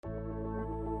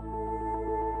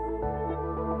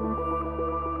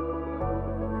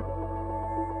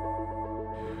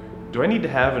Do I need to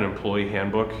have an employee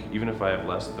handbook even if I have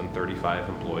less than 35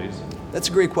 employees? That's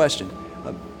a great question.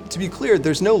 To be clear,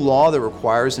 there's no law that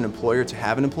requires an employer to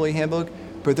have an employee handbook,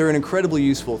 but they're an incredibly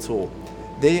useful tool.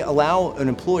 They allow an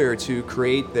employer to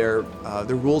create their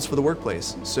rules for the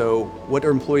workplace. So what are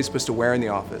employees supposed to wear in the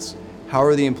office? How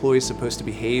are the employees supposed to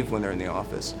behave when they're in the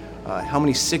office? How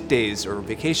many sick days or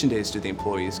vacation days do the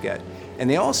employees get? And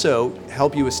they also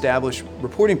help you establish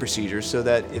reporting procedures so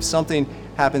that if something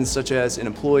happens, such as an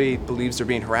employee believes they're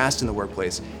being harassed in the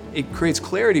workplace, it creates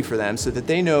clarity for them so that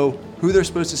they know who they're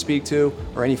supposed to speak to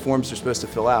or any forms they're supposed to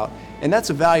fill out. And that's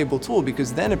a valuable tool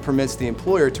because then it permits the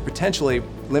employer to potentially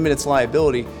limit its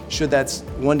liability should that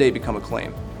one day become a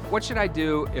claim. What should I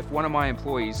do if one of my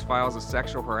employees files a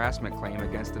sexual harassment claim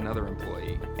against another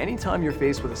employee? Anytime you're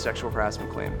faced with a sexual harassment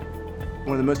claim,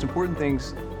 one of the most important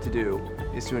things to do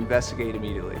is to investigate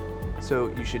immediately.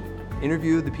 So you should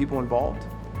interview the people involved,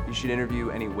 you should interview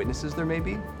any witnesses there may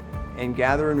be, and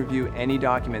gather and review any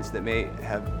documents that may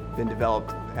have been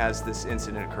developed as this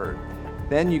incident occurred.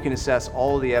 Then you can assess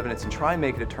all of the evidence and try and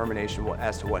make a determination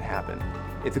as to what happened.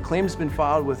 If the claim has been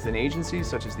filed with an agency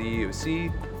such as the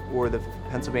EEOC or the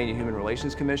Pennsylvania Human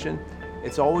Relations Commission,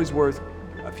 it's always worth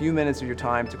a few minutes of your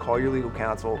time to call your legal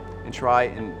counsel and try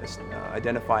and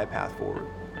identify a path forward.